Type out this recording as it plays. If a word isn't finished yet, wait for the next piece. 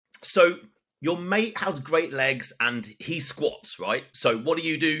So your mate has great legs and he squats, right? So what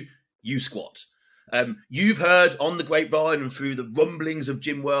do? You squat. You've heard on the grapevine and through the rumblings of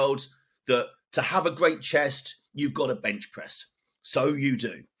gym world that to have a great chest, you've got to bench press. So you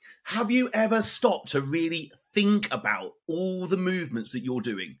do. Have you ever stopped to really think about all the movements that you're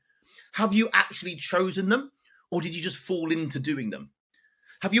doing? Have you actually chosen them, or did you just fall into doing them?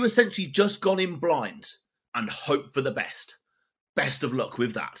 Have you essentially just gone in blind and hoped for the best? Best of luck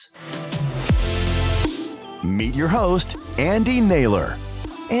with that. Meet your host, Andy Naylor.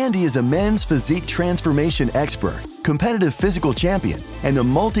 Andy is a men's physique transformation expert, competitive physical champion, and a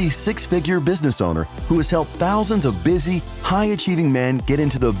multi-six-figure business owner who has helped thousands of busy, high-achieving men get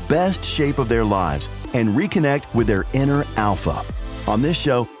into the best shape of their lives and reconnect with their inner alpha. On this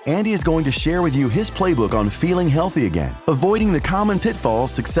show, Andy is going to share with you his playbook on feeling healthy again, avoiding the common pitfalls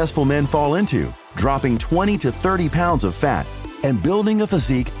successful men fall into, dropping 20 to 30 pounds of fat, and building a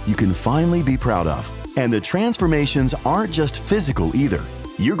physique you can finally be proud of. And the transformations aren't just physical either.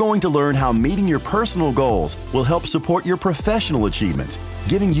 You're going to learn how meeting your personal goals will help support your professional achievements,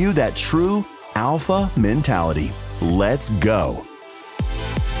 giving you that true alpha mentality. Let's go.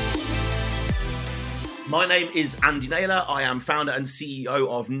 My name is Andy Naylor. I am founder and CEO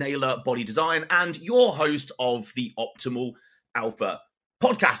of Naylor Body Design and your host of the Optimal Alpha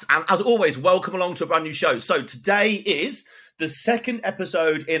podcast. And as always, welcome along to a brand new show. So today is the second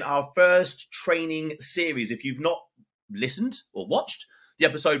episode in our first training series. If you've not listened or watched the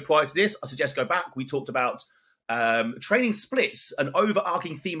episode prior to this, I suggest go back. We talked about training splits, an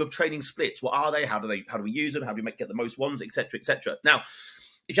overarching theme of training splits. What are they? How do we use them? How do we get the most ones, etc., etc. Now,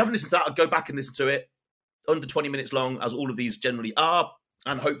 if you haven't listened to that, I'd go back and listen to it. Under 20 minutes long, as all of these generally are,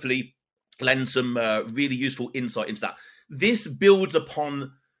 and hopefully lend some really useful insight into that. This builds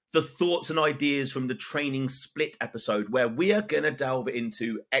upon the thoughts and ideas from the training split episode, where we are going to delve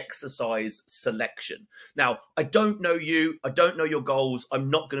into exercise selection. Now, I don't know you. I don't know your goals. I'm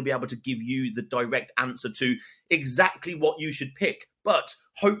not going to be able to give you the direct answer to exactly what you should pick, but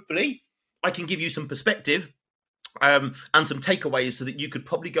hopefully I can give you some perspective and some takeaways so that you could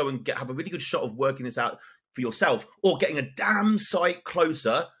probably go and have a really good shot of working this out for yourself or getting a damn sight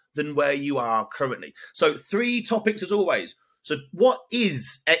closer than where you are currently. So 3 topics as always. So what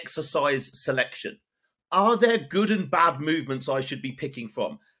is exercise selection? Are there good and bad movements I should be picking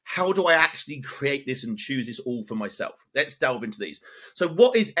from? How do I actually create this and choose this all for myself? Let's delve into these. So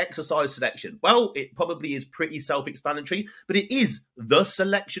what is exercise selection? Well, it probably is pretty self-explanatory, but it is the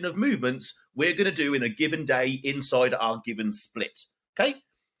selection of movements we're going to do in a given day inside our given split. Okay?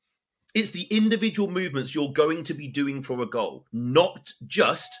 It's the individual movements you're going to be doing for a goal, not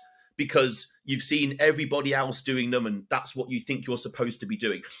just because you've seen everybody else doing them and that's what you think you're supposed to be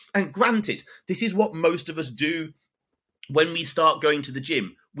doing. And granted, this is what most of us do when we start going to the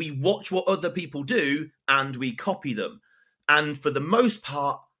gym. We watch what other people do and we copy them. And for the most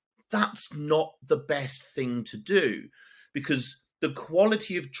part, that's not the best thing to do because the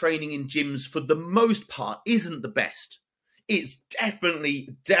quality of training in gyms for the most part isn't the best. It's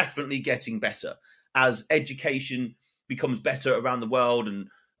definitely getting better as education becomes better around the world and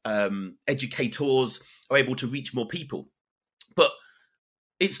educators are able to reach more people. But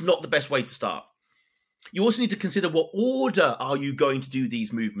it's not the best way to start. You also need to consider what order are you going to do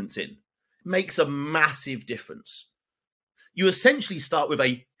these movements in. It makes a massive difference. You essentially start with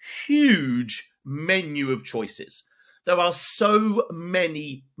a huge menu of choices. There are so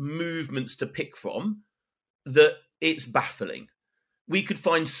many movements to pick from that it's baffling. We could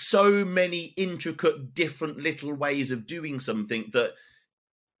find so many intricate, different little ways of doing something that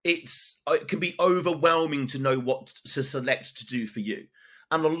it can be overwhelming to know what to select to do for you.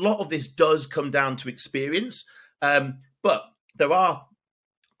 And a lot of this does come down to experience, but there are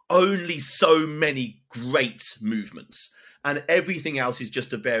only so many great movements, and everything else is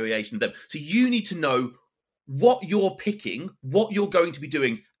just a variation of them. So you need to know what you're picking, what you're going to be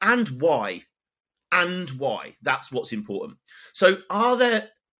doing, and why. That's what's important. So are there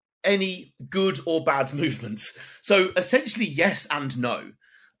any good or bad movements? So essentially, yes and no.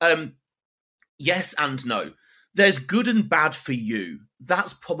 Yes and no. There's good and bad for you.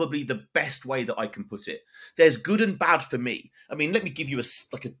 That's probably the best way that I can put it. There's good and bad for me. I mean, let me give you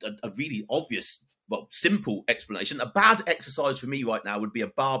a really obvious, simple explanation. A bad exercise for me right now would be a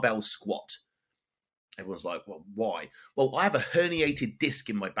barbell squat. Everyone's like, well, why? Well, I have a herniated disc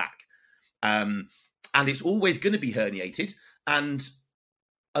in my back. And it's always going to be herniated. And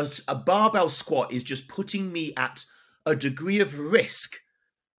a barbell squat is just putting me at a degree of risk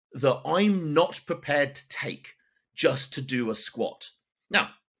that I'm not prepared to take just to do a squat.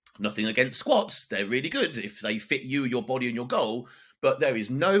 Now, nothing against squats. They're really good if they fit you, your body, and your goal. but there is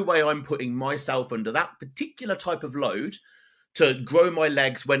no way I'm putting myself under that particular type of load to grow my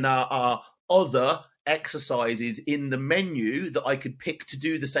legs when there are other exercises in the menu that I could pick to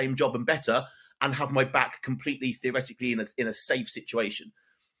do the same job and better, and have my back completely theoretically in a safe situation.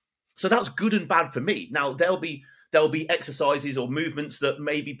 So that's good and bad for me. Now there'll be exercises or movements that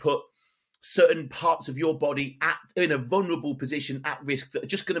maybe put certain parts of your body in a vulnerable position at risk that are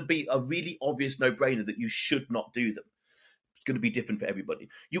just going to be a really obvious no-brainer that you should not do them. It's going to be different for everybody.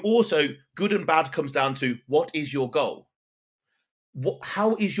 You also, good and bad comes down to, what is your goal?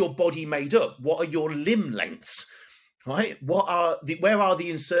 How is your body made up? What are your limb lengths? Right? Where are the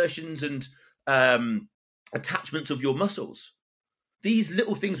insertions and attachments of your muscles? These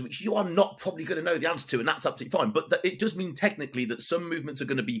little things which you are not probably going to know the answer to, and that's absolutely fine. But it does mean technically that some movements are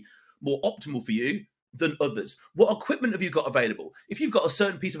going to be more optimal for you than others. What equipment have you got available? If you've got a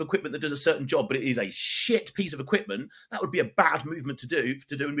certain piece of equipment that does a certain job, but it is a shit piece of equipment, that would be a bad movement to do,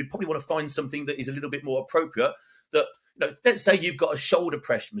 and we'd probably want to find something that is a little bit more appropriate. That, let's say you've got a shoulder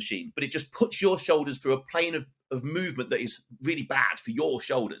press machine, but it just puts your shoulders through a plane of movement that is really bad for your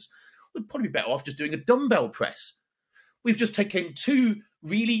shoulders. We'd probably be better off just doing a dumbbell press. We've just taken two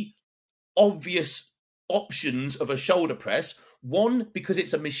really obvious options of a shoulder press. One, because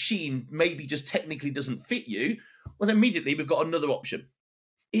it's a machine, maybe just technically doesn't fit you. Well, then immediately we've got another option.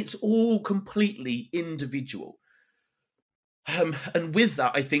 It's all completely individual. And with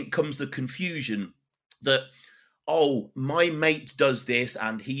that, I think, comes the confusion that, oh, my mate does this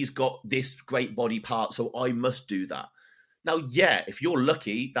and he's got this great body part, so I must do that. Now, yeah, if you're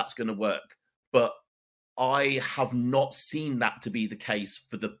lucky, that's going to work. But I have not seen that to be the case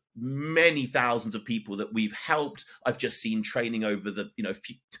for the many thousands of people that we've helped. I've just seen training over the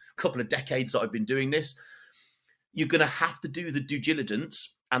couple of decades that I've been doing this. You're going to have to do the due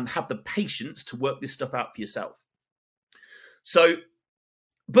diligence and have the patience to work this stuff out for yourself. So,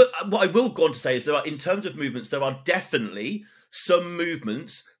 but what I will go on to say is in terms of movements, there are definitely some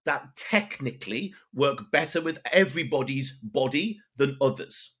movements that technically work better with everybody's body than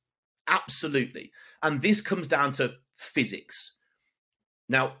others. Absolutely. And this comes down to physics.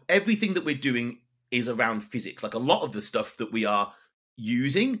 Now, everything that we're doing is around physics. Like, a lot of the stuff that we are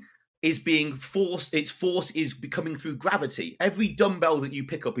using is being forced. Its force is becoming through gravity. Every dumbbell that you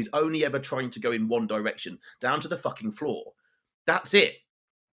pick up is only ever trying to go in one direction, down to the fucking floor. That's it.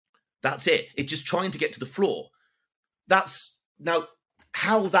 That's it. It's just trying to get to the floor. That's now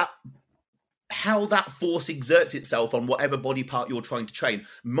how that force exerts itself on whatever body part you're trying to train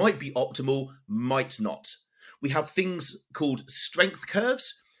might be optimal, might not. We have things called strength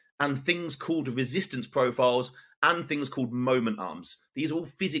curves and things called resistance profiles and things called moment arms. These are all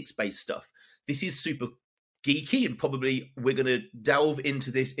physics-based stuff. This is super geeky, and probably we're going to delve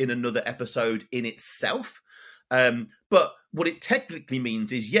into this in another episode in itself. But what it technically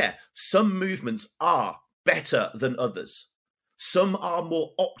means is, yeah, some movements are better than others. Some are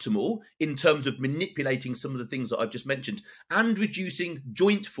more optimal in terms of manipulating some of the things that I've just mentioned and reducing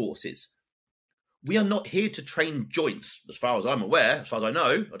joint forces. We are not here to train joints, as far as I'm aware, as far as I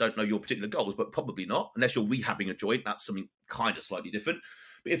know. I don't know your particular goals, but probably not. Unless you're rehabbing a joint, that's something kind of slightly different.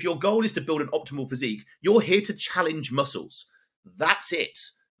 But if your goal is to build an optimal physique, you're here to challenge muscles. That's it.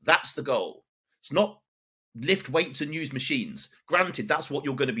 That's the goal. It's not lift weights and use machines. Granted, that's what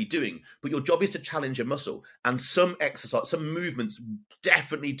you're going to be doing, but your job is to challenge a muscle. And some exercise, some movements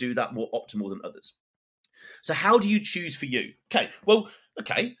definitely do that more optimal than others. So how do you choose for you?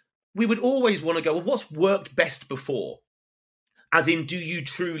 Okay. We would always want to go, well, what's worked best before? As in, do you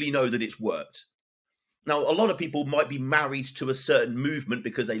truly know that it's worked? Now, a lot of people might be married to a certain movement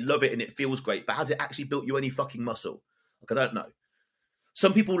because they love it and it feels great, but has it actually built you any fucking muscle? Like, I don't know.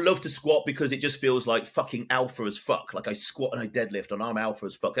 Some people love to squat because it just feels like fucking alpha as fuck. Like, I squat and I deadlift and I'm alpha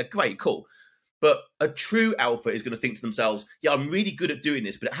as fuck. Great, cool. But a true alpha is going to think to themselves, yeah, I'm really good at doing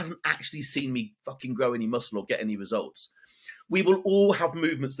this, but it hasn't actually seen me fucking grow any muscle or get any results. We will all have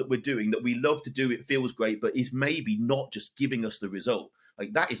movements that we're doing that we love to do. It feels great, but is maybe not just giving us the result.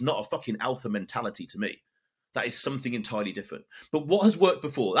 Like, that is not a fucking alpha mentality to me. That is something entirely different. But what has worked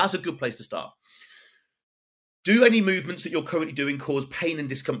before? That's a good place to start. Do any movements that you're currently doing cause pain and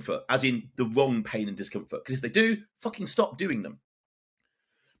discomfort, as in the wrong pain and discomfort? Because if they do, fucking stop doing them.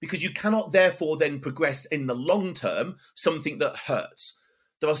 Because you cannot therefore then progress in the long term something that hurts.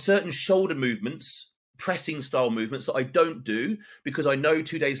 There are certain shoulder movements, pressing style movements that I don't do because I know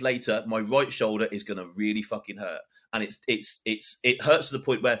 2 days later my right shoulder is going to really fucking hurt. And it hurts to the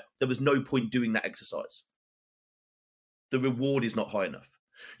point where there was no point doing that exercise. The reward is not high enough.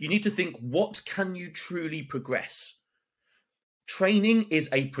 You need to think, what can you truly progress? Training is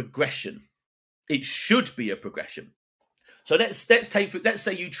a progression. It should be a progression. So let's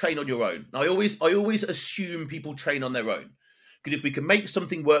say you train on your own. Now, I always assume people train on their own, because if we can make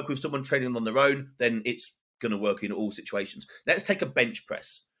something work with someone training on their own, then it's going to work in all situations. Let's take a bench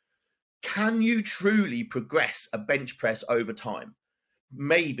press. Can you truly progress a bench press over time?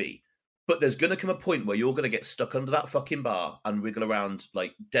 Maybe. But there's going to come a point where you're going to get stuck under that fucking bar and wriggle around,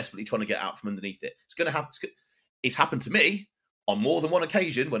 like, desperately trying to get out from underneath it. It's going to happen. It's happened to me on more than one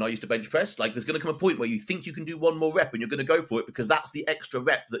occasion when I used to bench press. Like, there's going to come a point where you think you can do one more rep and you're going to go for it because that's the extra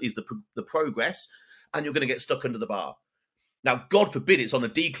rep that is the progress, and you're going to get stuck under the bar. Now, God forbid it's on a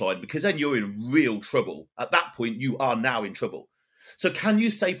decline, because then you're in real trouble. At that point, you are now in trouble. So can you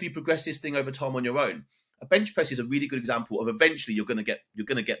safely progress this thing over time on your own? A bench press is a really good example of eventually you're going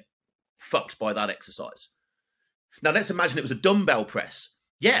to get fucked by that exercise. Now, let's imagine it was a dumbbell press.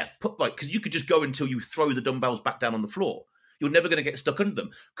 Yeah, because you could just go until you throw the dumbbells back down on the floor. You're never going to get stuck under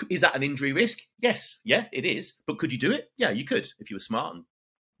them. Is that an injury risk? Yes. Yeah, it is. But could you do it? Yeah, you could, if you were smart and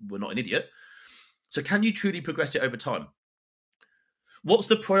were not an idiot. So can you truly progress it over time? What's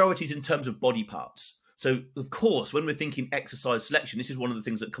the priorities in terms of body parts? So, of course, when we're thinking exercise selection, this is one of the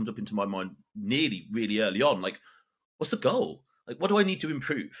things that comes up into my mind really early on. Like, what's the goal? Like, what do I need to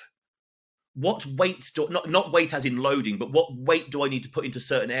improve? What weight not weight as in loading, but what weight do I need to put into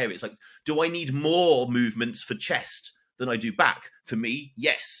certain areas? Like, do I need more movements for chest than I do back? For me,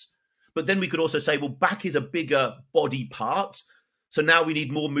 yes. But then we could also say, well, back is a bigger body part. So now we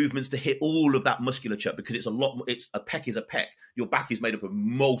need more movements to hit all of that musculature, because it's a pec is a pec. Your back is made up of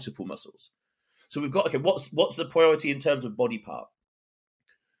multiple muscles. So we've got, okay, what's the priority in terms of body part?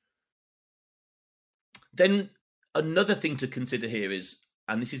 Then another thing to consider here is,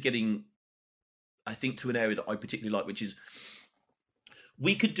 and this is getting, I think, to an area that I particularly like, which is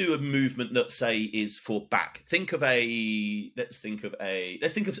we could do a movement that, say, is for back. Let's think of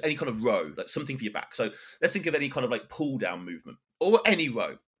any kind of row, like something for your back. So let's think of any kind of like pull down movement or any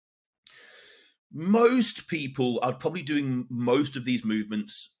row. Most people are probably doing most of these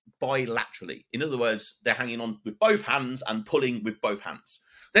movements bilaterally. In other words, they're hanging on with both hands and pulling with both hands.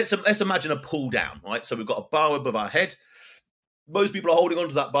 Let's imagine a pull down, right? So we've got a bar above our head. Most people are holding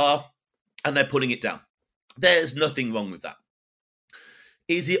onto that bar and they're pulling it down. There's nothing wrong with that.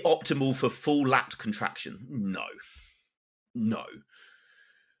 Is it optimal for full lat contraction? No.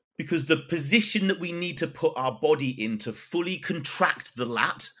 Because the position that we need to put our body in to fully contract the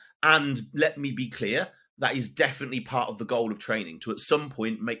lat, and let me be clear, that is definitely part of the goal of training, to at some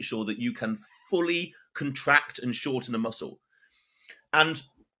point make sure that you can fully contract and shorten a muscle. And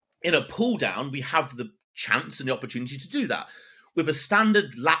in a pull down, we have the chance and the opportunity to do that. With a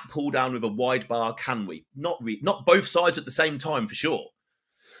standard lat pull down with a wide bar, can we? Not both sides at the same time, for sure.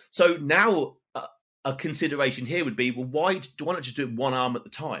 So now a consideration here would be, well, why not just do it one arm at the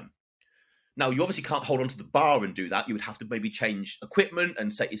time? Now, you obviously can't hold onto the bar and do that. You would have to maybe change equipment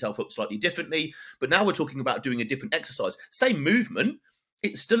and set yourself up slightly differently. But now we're talking about doing a different exercise. Same movement.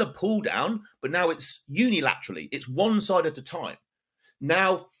 It's still a pull down, but now it's unilaterally. It's one side at a time.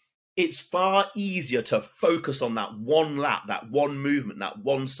 Now, it's far easier to focus on that one lat, that one movement, that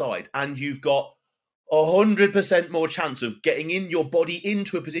one side. And you've got 100% more chance of getting your body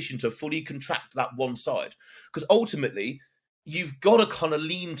into a position to fully contract that one side. Because ultimately, you've got to kind of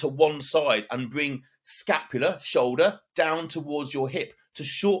lean to one side and bring scapula, shoulder, down towards your hip to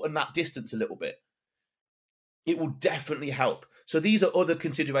shorten that distance a little bit. It will definitely help. So these are other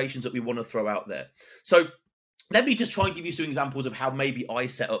considerations that we want to throw out there. So let me just try and give you some examples of how maybe I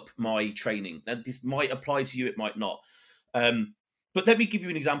set up my training. And this might apply to you, it might not. But let me give you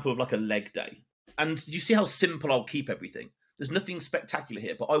an example of like a leg day. And you see how simple I'll keep everything. There's nothing spectacular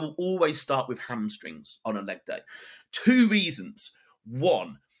here, but I will always start with hamstrings on a leg day. 2 reasons.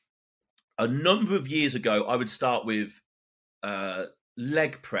 One, a number of years ago, I would start with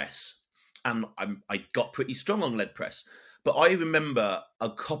leg press. And I got pretty strong on leg press. But I remember a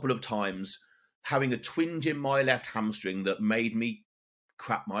couple of times having a twinge in my left hamstring that made me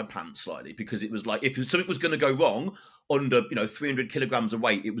crap my pants slightly, because it was like, if something was going to go wrong under 300 kilograms of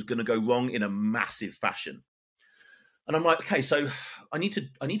weight, it was going to go wrong in a massive fashion. And I'm like, okay, so I need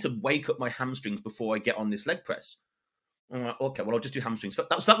to wake up my hamstrings before I get on this leg press. I'm like, okay, well, I'll just do hamstrings.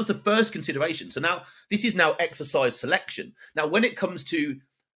 That was the first consideration. So now this is now exercise selection. Now, when it comes to,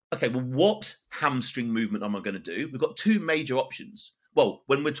 okay, well, what hamstring movement am I going to do? We've got 2 major options. Well,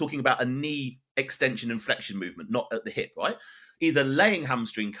 when we're talking about a knee extension and flexion movement, not at the hip, right? Either laying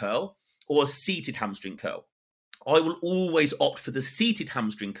hamstring curl or a seated hamstring curl. I will always opt for the seated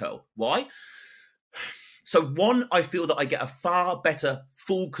hamstring curl. Why? So 1, I feel that I get a far better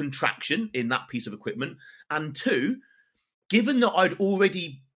full contraction in that piece of equipment. And 2, given that I'd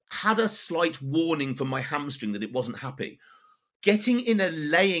already had a slight warning from my hamstring that it wasn't happy, Getting in a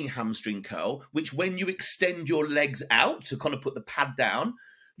laying hamstring curl, which when you extend your legs out to kind of put the pad down,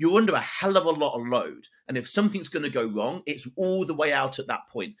 you're under a hell of a lot of load. And if something's going to go wrong, it's all the way out at that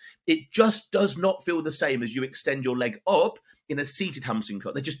point. It just does not feel the same as you extend your leg up in a seated hamstring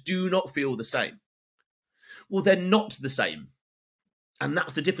curl. They just do not feel the same. Well, they're not the same. And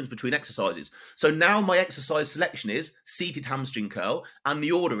that's the difference between exercises. So now my exercise selection is seated hamstring curl, and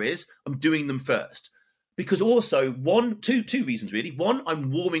the order is I'm doing them first. Because also, two reasons really. One,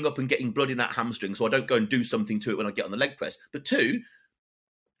 I'm warming up and getting blood in that hamstring so I don't go and do something to it when I get on the leg press. But two,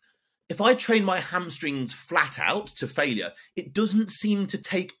 if I train my hamstrings flat out to failure, it doesn't seem to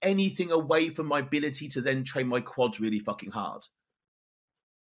take anything away from my ability to then train my quads really fucking hard.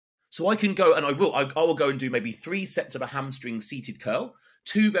 So I can go, and I will go and do maybe 3 sets of a hamstring seated curl,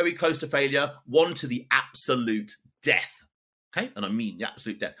 2 very close to failure, 1 to the absolute death. Okay? And I mean the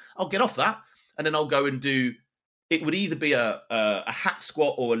absolute death. I'll get off that. And then I'll go and do, it would either be a hack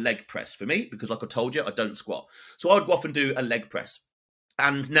squat or a leg press for me, because like I told you, I don't squat. So I would go off and do a leg press.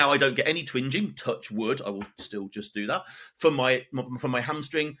 And now I don't get any twinging, touch wood, I will still just do that, from my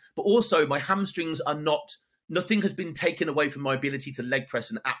hamstring. But also my hamstrings are nothing has been taken away from my ability to leg press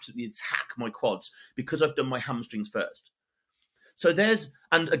and absolutely attack my quads because I've done my hamstrings first. So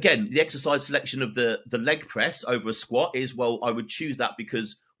and again, the exercise selection of the leg press over a squat is, well, I would choose that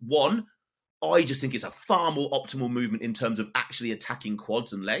because one, I just think it's a far more optimal movement in terms of actually attacking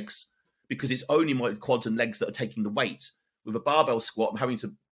quads and legs, because it's only my quads and legs that are taking the weight. With a barbell squat, I'm having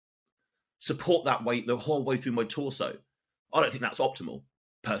to support that weight the whole way through my torso. I don't think that's optimal,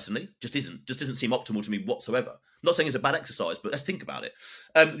 personally. Just doesn't seem optimal to me whatsoever. I'm not saying it's a bad exercise, but let's think about it.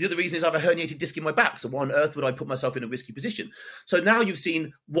 The other reason is I have a herniated disc in my back, so why on earth would I put myself in a risky position? So now you've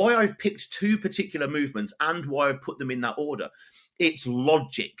seen why I've picked 2 particular movements and why I've put them in that order. It's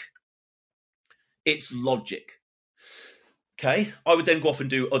logic. It's logic. Okay, I would then go off and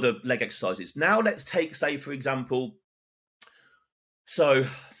do other leg exercises. Now let's take, say, for example, so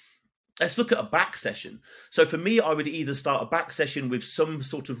let's look at a back session. So for me, I would either start a back session with some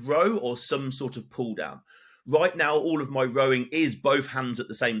sort of row or some sort of pull down. Right now, all of my rowing is both hands at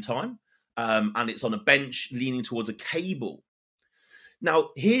the same time, and it's on a bench leaning towards a cable. Now,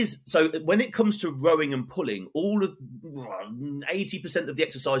 so when it comes to rowing and pulling, all of 80% of the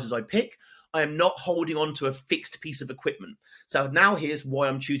exercises I pick, I am not holding on to a fixed piece of equipment. So now here's why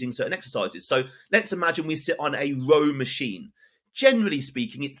I'm choosing certain exercises. So let's imagine we sit on a row machine. Generally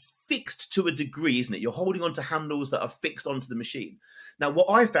speaking, it's fixed to a degree, isn't it? You're holding on to handles that are fixed onto the machine. Now, what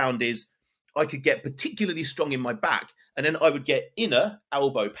I found is I could get particularly strong in my back, and then I would get inner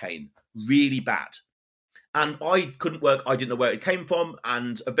elbow pain really bad. And I couldn't work. I didn't know where it came from.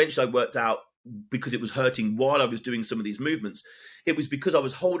 And eventually I worked out, because it was hurting while I was doing some of these movements, it was because I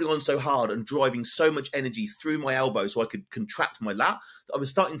was holding on so hard and driving so much energy through my elbow so I could contract my lat, that I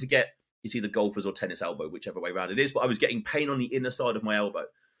was starting to get, it's either golfer's or tennis elbow, whichever way around it is, but I was getting pain on the inner side of my elbow.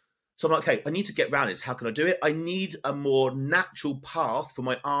 So I'm like, okay, I need to get around this. How can I do it? I need a more natural path for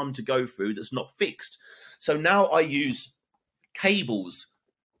my arm to go through that's not fixed. So now I use cables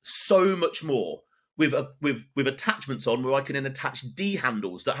so much more with attachments on, where I can then attach D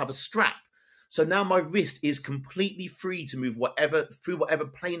handles that have a strap. So now my wrist is completely free to move through whatever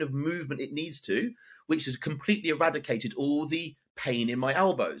plane of movement it needs to, which has completely eradicated all the pain in my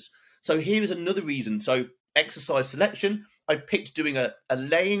elbows. So here is another reason. So exercise selection, I've picked doing a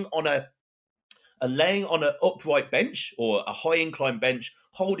laying on an upright bench or a high incline bench,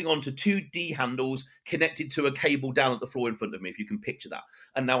 holding on to 2 D handles connected to a cable down at the floor in front of me, if you can picture that.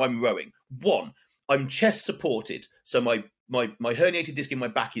 And now I'm rowing. 1, I'm chest supported, so my herniated disc in my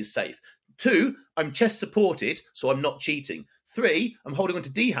back is safe. 2, I'm chest supported, so I'm not cheating. 3, I'm holding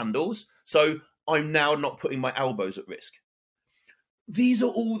onto D handles, so I'm now not putting my elbows at risk. These are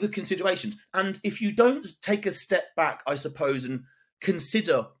all the considerations. And if you don't take a step back, I suppose, and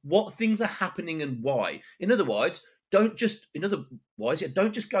consider what things are happening and why. In other words, don't just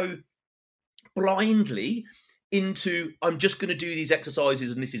go blindly into, I'm just going to do these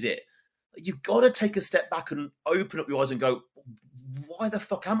exercises and this is it. You've got to take a step back and open up your eyes and go, why the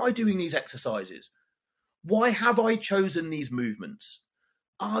fuck am I doing these exercises? Why have I chosen these movements?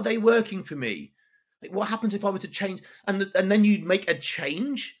 Are they working for me? Like, what happens if I were to change? And then you make a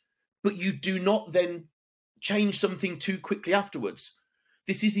change, but you do not then change something too quickly afterwards.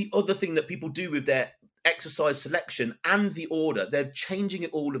 This is the other thing that people do with their exercise selection and the order. They're changing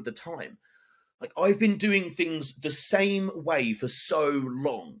it all of the time. Like, I've been doing things the same way for so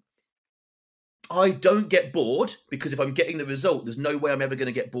long. I don't get bored, because if I'm getting the result, there's no way I'm ever going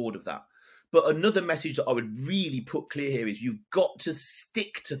to get bored of that. But another message that I would really put clear here is you've got to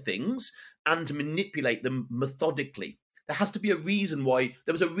stick to things and manipulate them methodically. There has to be a reason why.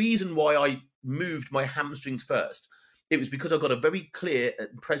 There was a reason why I moved my hamstrings first. It was because I got a very clear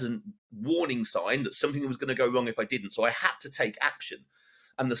and present warning sign that something was going to go wrong if I didn't. So I had to take action.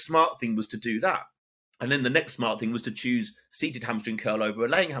 And the smart thing was to do that. And then the next smart thing was to choose seated hamstring curl over a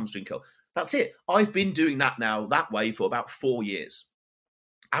laying hamstring curl. That's it. I've been doing that now that way for about 4 years.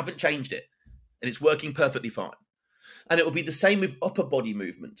 I haven't changed it. And it's working perfectly fine. And it will be the same with upper body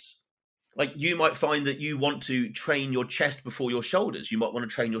movements. Like you might find that you want to train your chest before your shoulders. You might want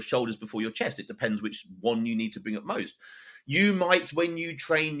to train your shoulders before your chest. It depends which one you need to bring up most. You might, when you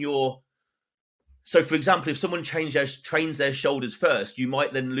train your... So, for example, if someone trains their shoulders first, you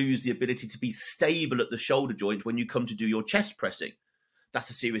might then lose the ability to be stable at the shoulder joint when you come to do your chest pressing.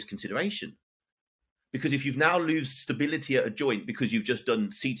 That's a serious consideration. Because if you've now lost stability at a joint because you've just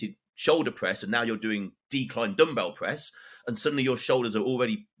done seated shoulder press and now you're doing decline dumbbell press and suddenly your shoulders are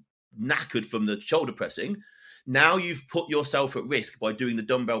already knackered from the shoulder pressing, now you've put yourself at risk by doing the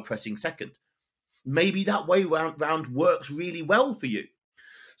dumbbell pressing second. Maybe that way round works really well for you.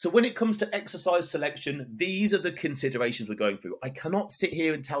 So when it comes to exercise selection, these are the considerations we're going through. I cannot sit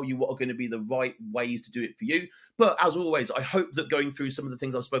here and tell you what are going to be the right ways to do it for you. But as always, I hope that going through some of the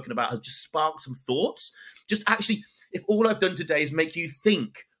things I've spoken about has just sparked some thoughts. Just actually, if all I've done today is make you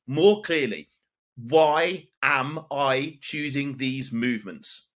think more clearly, why am I choosing these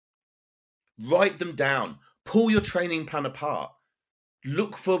movements? Write them down. Pull your training plan apart.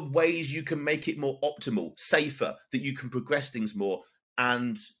 Look for ways you can make it more optimal, safer, that you can progress things more,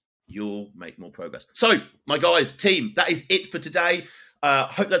 and you'll make more progress. So, my guys, team, that is it for today.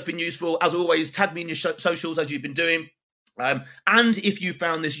 Hope that's been useful. As always, tag me in your socials as you've been doing. And if you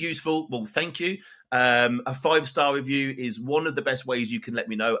found this useful, well, thank you. A 5-star review is one of the best ways you can let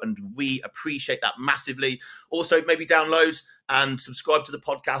me know, and we appreciate that massively. Also, maybe download and subscribe to the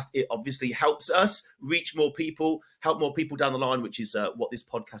podcast. It obviously helps us reach more people, help more people down the line, which is what this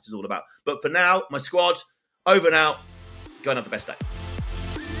podcast is all about. But for now, my squad, over and out. Go and have the best day.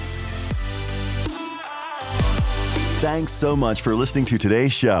 Thanks so much for listening to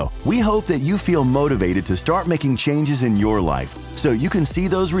today's show. We hope that you feel motivated to start making changes in your life so you can see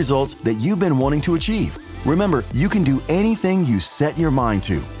those results that you've been wanting to achieve. Remember, you can do anything you set your mind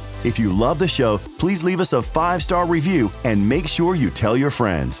to. If you love the show, please leave us a 5-star review and make sure you tell your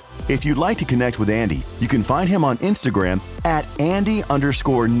friends. If you'd like to connect with Andy, you can find him on Instagram at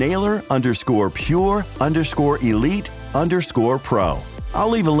Andy_Naylor_pure_elite_pro. I'll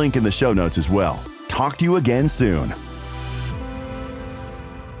leave a link in the show notes as well. Talk to you again soon.